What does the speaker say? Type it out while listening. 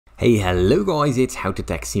Hey, hello guys, it's How to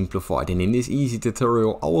Tech Simplified, and in this easy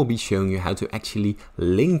tutorial I will be showing you how to actually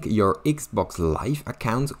link your Xbox Live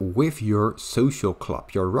account with your social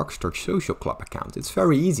club, your Rockstar Social Club account. It's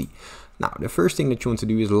very easy. Now, the first thing that you want to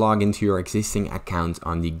do is log into your existing account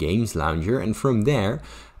on the Games Launcher, and from there,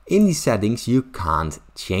 in the settings, you can't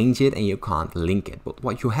change it and you can't link it. But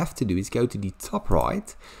what you have to do is go to the top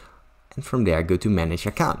right, and from there go to Manage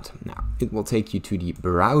Account. Now, it will take you to the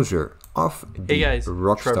browser of the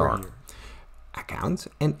Rockstar account,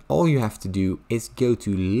 and all you have to do is go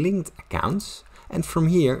to linked accounts, and from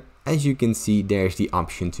here, as you can see, there's the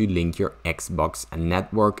option to link your Xbox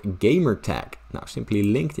network gamer tag. Now simply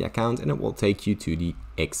link the account and it will take you to the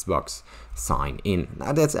Xbox sign in.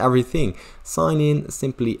 Now that's everything. Sign in,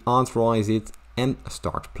 simply authorize it and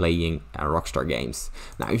start playing Rockstar games.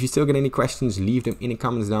 Now if you still get any questions, leave them in the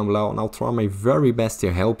comments down below and I'll try my very best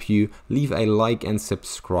to help you. Leave a like and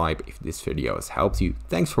subscribe if this video has helped you.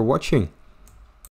 Thanks for watching.